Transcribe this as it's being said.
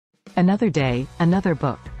Another Day, Another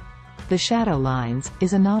Book. The Shadow Lines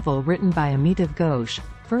is a novel written by Amitav Ghosh,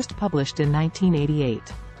 first published in 1988.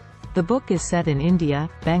 The book is set in India,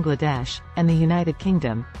 Bangladesh, and the United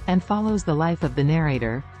Kingdom, and follows the life of the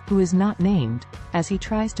narrator, who is not named, as he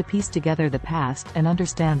tries to piece together the past and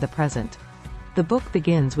understand the present. The book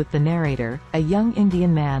begins with the narrator, a young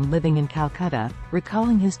Indian man living in Calcutta,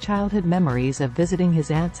 recalling his childhood memories of visiting his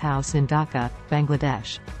aunt's house in Dhaka,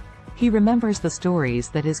 Bangladesh. He remembers the stories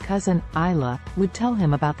that his cousin, Ayla, would tell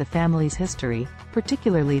him about the family's history,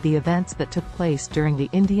 particularly the events that took place during the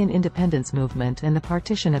Indian independence movement and the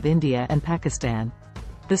partition of India and Pakistan.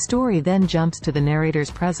 The story then jumps to the narrator's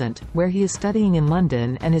present, where he is studying in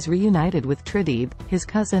London and is reunited with Tridib, his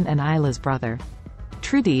cousin and Ayla's brother.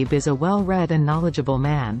 Tridib is a well-read and knowledgeable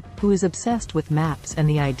man, who is obsessed with maps and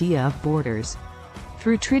the idea of borders.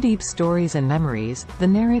 Through Tridib's stories and memories, the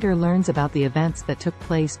narrator learns about the events that took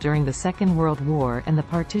place during the Second World War and the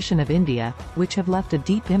partition of India, which have left a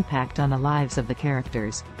deep impact on the lives of the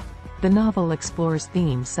characters. The novel explores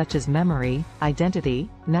themes such as memory, identity,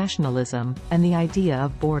 nationalism, and the idea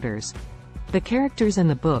of borders. The characters in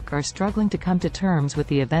the book are struggling to come to terms with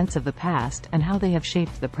the events of the past and how they have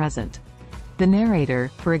shaped the present. The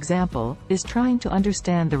narrator, for example, is trying to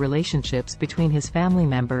understand the relationships between his family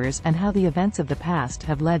members and how the events of the past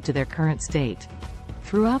have led to their current state.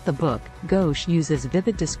 Throughout the book, Ghosh uses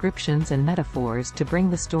vivid descriptions and metaphors to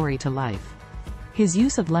bring the story to life. His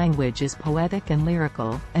use of language is poetic and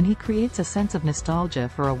lyrical, and he creates a sense of nostalgia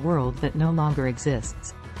for a world that no longer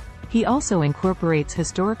exists. He also incorporates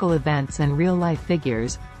historical events and real-life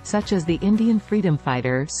figures, such as the Indian freedom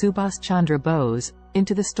fighter Subhas Chandra Bose,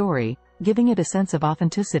 into the story, giving it a sense of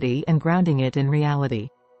authenticity and grounding it in reality.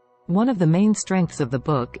 One of the main strengths of the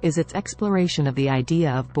book is its exploration of the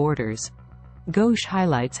idea of borders. Ghosh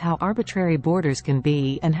highlights how arbitrary borders can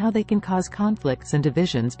be and how they can cause conflicts and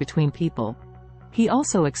divisions between people. He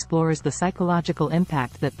also explores the psychological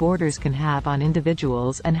impact that borders can have on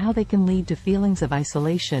individuals and how they can lead to feelings of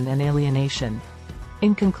isolation and alienation.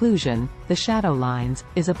 In conclusion, The Shadow Lines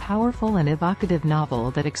is a powerful and evocative novel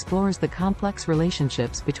that explores the complex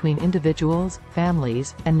relationships between individuals,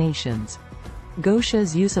 families, and nations.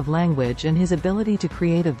 Ghosh's use of language and his ability to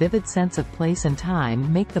create a vivid sense of place and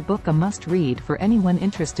time make the book a must-read for anyone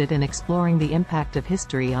interested in exploring the impact of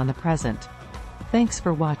history on the present. Thanks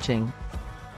for watching.